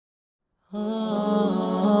വിശുദ്ധ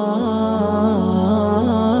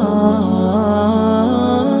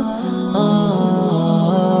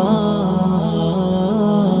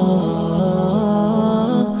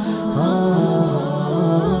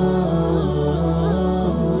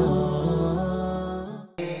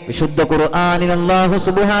ഖുർആനിൽ അല്ലാഹു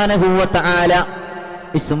സുബ്ഹാനഹു വ തആല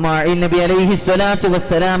ഇസ്മാഈൽ നബി അലൈഹി സ്വലാത്തു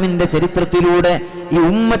വസ്സലാമിന്റെ ചരിത്രത്തിലൂടെ ഈ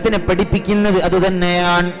ഉമ്മത്തിനെ പഠിപ്പിക്കുന്നത്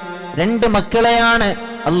അതുതന്നെയാണ്. രണ്ട് മക്കളെയാണ്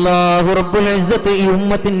അല്ലാഹു റബ്ബുൽ ഇസ്സത്ത് ഈ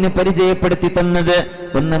ഉമ്മത്തിന് പരിചയപ്പെടുത്തി തന്നത്.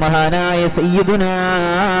 ഒന്ന് മഹാനായ സയ്യിദുനാ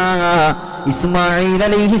ഇസ്മാഈൽ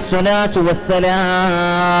അലൈഹി സ്വലാത്തു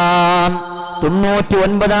വസ്സലാം.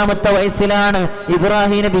 99ാമത്തെ വയസ്സിലാണ്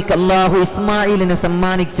ഇബ്രാഹിം നബിക്ക് അല്ലാഹു ഇസ്മാഈലിനെ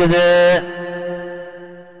സമ്മാനിച്ചത്.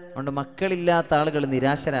 അതുകൊണ്ട് മക്കളില്ലാത്ത ആളുകൾ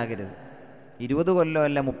നിരാശരാകരുത്. 20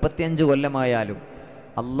 കൊല്ലമല്ല 35 കൊല്ലമായാലും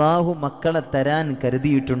അള്ളാഹു മക്കളെ തരാൻ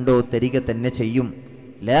കരുതിയിട്ടുണ്ടോ തരിക തന്നെ ചെയ്യും.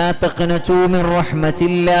 ലാ തഖ്നതു മിർ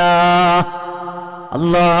റഹ്മത്തില്ലാഹ്.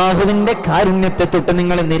 അള്ളാഹുവിന്റെ കാരുണ്യത്തെ തൊട്ട്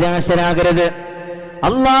നിങ്ങൾ നിരാശരാകരുത്.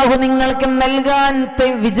 അള്ളാഹു നിങ്ങൾക്ക് നൽകാൻ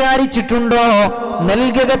വിചാരിച്ചിട്ടുണ്ടോ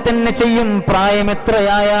നൽകുക തന്നെ ചെയ്യും. പ്രായം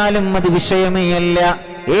എത്രയായാലും അത് വിഷയമേ അല്ല.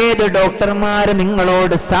 ഏത് ഡോക്ടർമാര്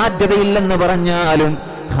നിങ്ങളോട് സാധ്യതയില്ലെന്ന് പറഞ്ഞാലും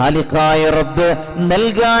ഖാലിഖായ റബ്ബ്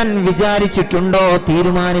നൽകാൻ വിചാരിച്ചിട്ടുണ്ടോ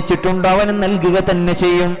തീരുമാനിച്ചിട്ടുണ്ടോ അവന് നൽകുക തന്നെ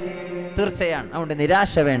ചെയ്യും. തീർച്ചയാണ്. അതുകൊണ്ട്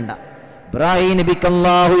നിരാശ വേണ്ട. ഇബ്രാഹിം നബിക്ക്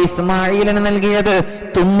അല്ലാഹു ഇസ്മാഈലിനെ നൽകിയത്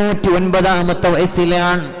 99ാമത്തെ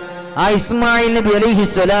വയസ്സിലാണ്. ആ ഇസ്മായിൽ നബി അലൈഹി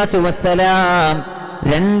സ്വലാത്തു വസ്സലാം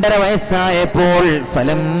 2.5 വയസ്സായപ്പോൾ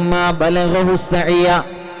ഫലമ്മാ ബലഗഹു സഅയ,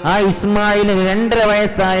 ആ ഇസ്മായിൽ 2.5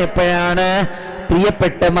 വയസ്സായപ്പോഴാണ്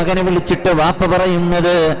പ്രിയപ്പെട്ട മകനെ വിളിച്ചിട്ട് വാപ്പ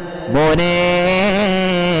പറയുന്നത്, മോനെ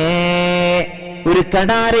ഒരു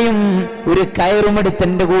കടാരയും ഒരു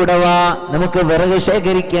കയറുമെടുത്തെന്റെ കൂടെ വാ, നമുക്ക് വിറക്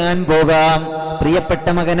ശേഖരിക്കാൻ പോകാം. പ്രിയപ്പെട്ട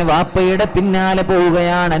മകന് വാപ്പയുടെ പിന്നാലെ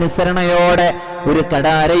പോവുകയാണ് അനുസരണയോടെ. ഒരു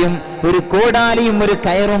കടാരയും ഒരു കോടാലിയും ഒരു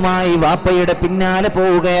കയറുമായി വാപ്പയുടെ പിന്നാലെ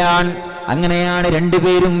പോവുകയാണ്. അങ്ങനെയാണ്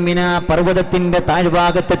രണ്ടുപേരും മിനാ പർവ്വതത്തിന്റെ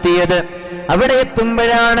താഴ്ഭാഗത്തെത്തിയത്. അവിടെ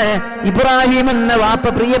എത്തുമ്പോഴാണ് ഇബ്രാഹിം എന്ന വാപ്പ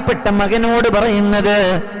പ്രിയപ്പെട്ട മകനോട് പറയുന്നത്,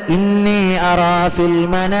 ഇന്നി അറാ ഫിൽ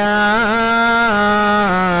മനാം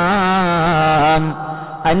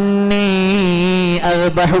അന്നീ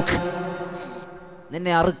അസ്ബഹുക്,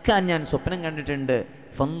 നിന്നെ അറുക്കാൻ ഞാൻ സ്വപ്നം കണ്ടിട്ടുണ്ട്.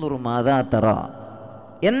 ഫൻദുർ മാദാ തറാ,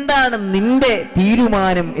 എന്താണ് നിന്റെ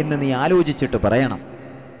തീരുമാനം എന്ന് നീ ആലോചിച്ചിട്ട് പറയണം,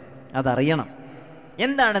 അതറിയണം.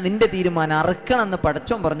 എന്താണ് നിന്റെ തീരുമാനം? അറുക്കണം എന്ന്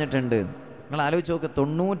പടച്ചോൻ പറഞ്ഞിട്ടുണ്ട്. നിങ്ങൾ ആലോചിച്ച് നോക്ക്,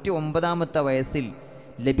 99ാമത്തെ വയസ്സിൽ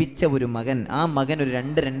ലഭിച്ച ഒരു മകൻ, ആ മകൻ ഒരു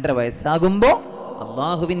 2-2.5 വയസ്സാകുമ്പോൾ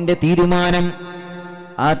അള്ളാഹുവിന്റെ തീരുമാനം,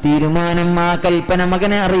 ആ തീരുമാനം, ആ കൽപ്പന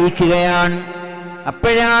മകനെ അറിയിക്കുകയാണ്.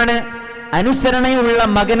 അപ്പോഴാണ് അനുസരണയുള്ള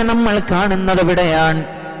മകനെ നമ്മൾ കാണുന്നത്. എവിടെയാണ്?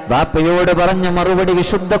 ബാപ്പയോട് പറഞ്ഞ മറുപടി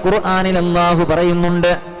വിശുദ്ധ ഖുർആനിൽ അല്ലാഹു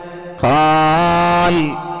പറയുന്നുണ്ട്, ഖാൽ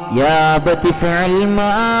യാ അബതി ഫഅൽ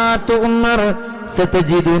മാ തുഅ്മർ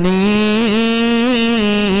സതജിദുനി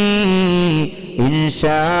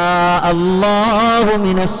ഇൻഷാ അല്ലാഹു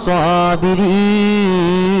മിനസ് സ്വാബിരീൻ.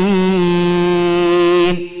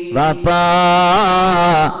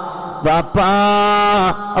 വാപ്പാ,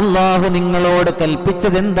 അല്ലാഹു നിങ്ങളോട്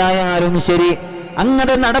കൽപ്പിച്ചത് എന്തായാലും ശരി,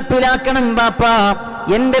 അങ്ങത് നടപ്പിലാക്കണം ബാപ്പാ.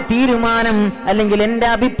 എന്റെ തീരുമാനം അല്ലെങ്കിൽ എന്റെ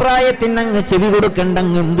അഭിപ്രായത്തിന് അങ്ങ് ചെവി കൊടുക്കണ്ട,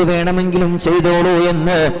 അങ്ങ് എന്ത് വേണമെങ്കിലും ചെയ്തോളൂ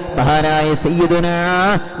എന്ന് മഹാനായ സയ്യിദുനാ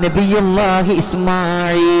നബിയുല്ലാഹി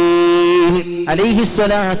ഇസ്മാഈൽ അലൈഹി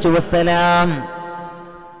സ്വലാത്തു വസ്സലാം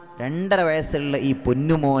 2.5 വയസ്സുള്ള ഈ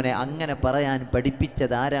പൊന്നുമോനെ അങ്ങനെ പറയാൻ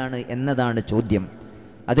പഠിപ്പിച്ചത് ആരാണ് എന്നതാണ് ചോദ്യം.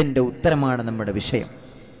 അതിന്റെ ഉത്തരമാണ് നമ്മുടെ വിഷയം.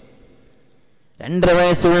 2.5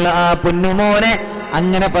 വയസ്സുള്ള ആ പൊന്നുമോനെ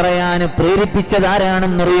അങ്ങനെ പറയാൻ പ്രേരിപ്പിച്ചത്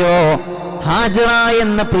ആരാണെന്നറിയോ? ഹാജറ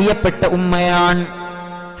എന്ന പ്രിയപ്പെട്ട ഉമ്മയാണ്.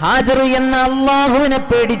 ഹാജർ എന്ന അള്ളാഹുവിനെ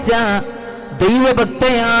പേടിച്ച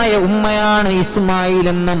ദൈവഭക്തയായ ഉമ്മയാണ് ഇസ്മായിൽ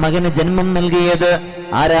എന്ന മകന് ജന്മം നൽകിയത്.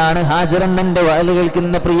 ആരാണ് ഹാജർ എന്നെ വാല്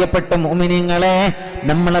കേൾക്കുന്ന പ്രിയപ്പെട്ട മുഅ്മിനീങ്ങളെ,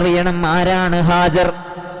 നമ്മളറിയണം ആരാണ് ഹാജർ.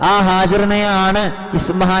 ആ ഹാജറിനെയാണ്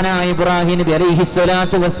മഹാനായ ഇബ്രാഹിം നബി അലൈഹി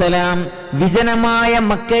സ്വലാത്തു വസ്സലാം വിജനമായ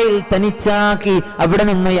മക്കയിൽ തനിച്ചാക്കി അവിടെ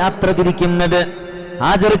നിന്ന് യാത്ര തിരിക്കുന്നത്.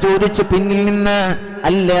 ഹാജർ ചോദിച്ചു പിന്നിൽ നിന്ന്,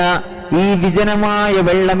 അല്ല, ഈ വിജനമായ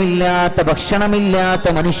വെള്ളമില്ലാത്ത, ഭക്ഷണമില്ലാത്ത,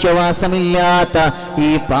 മനുഷ്യവാസമില്ലാത്ത ഈ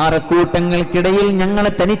പാറക്കൂട്ടങ്ങൾക്കിടയിൽ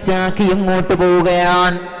ഞങ്ങളെ തനിച്ചാക്കി എങ്ങോട്ട്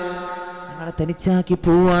പോവുകയാണ്? ഞങ്ങളെ തനിച്ചാക്കി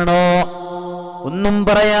പോവാണോ? ഒന്നും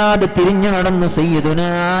പറയാതെ തിരിഞ്ഞു നടന്നു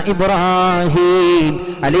സയ്യിദുനാ ഇബ്രാഹിം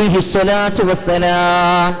അലൈഹിസ്സലാത്തു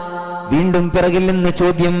വസ്സലാം. വീണ്ടും പിറകിൽ നിന്ന്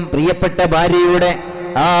ചോദ്യം, പ്രിയപ്പെട്ട ഭാര്യയുടെ,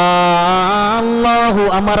 അല്ലാഹു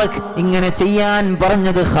അമറക്, ഇങ്ങനെ ചെയ്യാൻ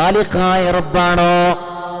പറഞ്ഞത് ഖാലിഖായ റബ്ബാണോ?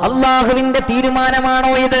 അള്ളാഹുവിന്റെ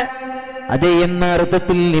തീരുമാനമാണോ ഇത്? അതെ എന്ന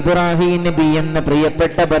അർത്ഥത്തിൽ ഇബ്രാഹിം നബി എന്ന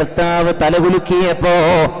പ്രിയപ്പെട്ട ഭർത്താവ് തലകുലുക്കിയപ്പോ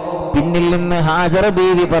പിന്നിൽ നിന്ന് ഹാജറ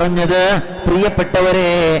ബീവി പറഞ്ഞത്,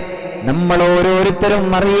 പ്രിയപ്പെട്ടവരെ, നമ്മൾ ഓരോരുത്തരും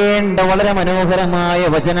അറിയേണ്ട വളരെ മനോഹരമായ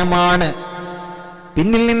വചനമാണ്.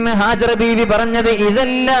 പിന്നിൽ നിന്ന് ഹാജറ ബീവി പറഞ്ഞത്,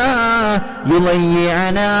 ഇതല്ല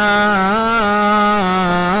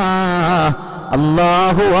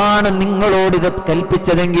അല്ലാഹുവാണ് നിങ്ങളോട് ഇത്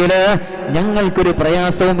കൽപ്പിച്ചതെങ്കിൽ ഞങ്ങൾക്കൊരു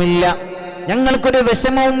പ്രയാസവുമില്ല, ഞങ്ങൾക്കൊരു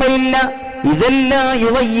വിഷമവും വരില്ല. ഇതല്ല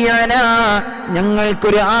യുവയ്യാന,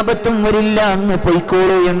 ഞങ്ങൾക്കൊരു ആപത്തും വരില്ല, അങ്ങ്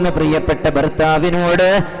പൊയ്ക്കോളൂ എന്ന് പ്രിയപ്പെട്ട ഭർത്താവിനോട്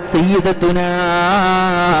സയ്യിദത്തുനാ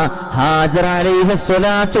ഹാജറ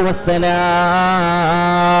അലൈഹിസ്സലാത്തു വസ്സലാം,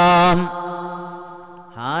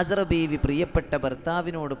 ഹാജറ ബീവി പ്രിയപ്പെട്ട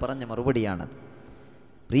ഭർത്താവിനോട് പറഞ്ഞ മറുപടിയാണത്.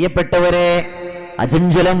 പ്രിയപ്പെട്ടവരെ,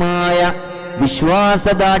 അചഞ്ചലമായ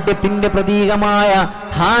വിശ്വാസദാർഢ്യത്തിന്റെ പ്രതീകമായ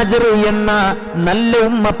ഹാജർ എന്ന നല്ല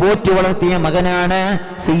ഉമ്മ പോറ്റി വളർത്തിയ മകനാണ്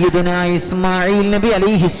സയ്യിദുനാ ഇസ്മായിൽ നബി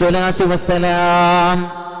അലൈഹിസ്സലാത്തു വസ്സലാം.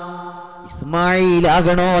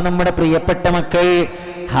 ഇസ്മായിലാകണോ നമ്മുടെ പ്രിയപ്പെട്ട മക്കൾ?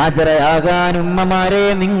 ഹാജറയാകാൻ ഉമ്മമാരെ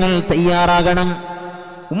നിങ്ങൾ തയ്യാറാകണം.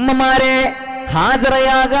 ഉമ്മമാരെ,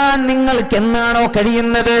 ഹാജറയാകാൻ നിങ്ങൾക്ക് എന്നാണോ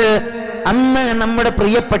കഴിയുന്നത്, അന്ന് നമ്മുടെ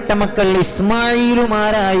പ്രിയപ്പെട്ട മക്കൾ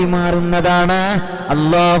ഇസ്മായിലുമാരായി മാറുന്നതാണ്.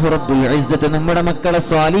 അല്ലാഹു റബ്ബുൽ ഇസ്സത്ത് നമ്മുടെ മക്കളെ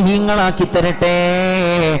സ്വാലിഹീങ്ങളാക്കി തരട്ടെ.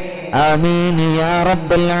 ആമീൻ യാ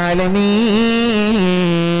റബ്ബൽ ആലമീൻ.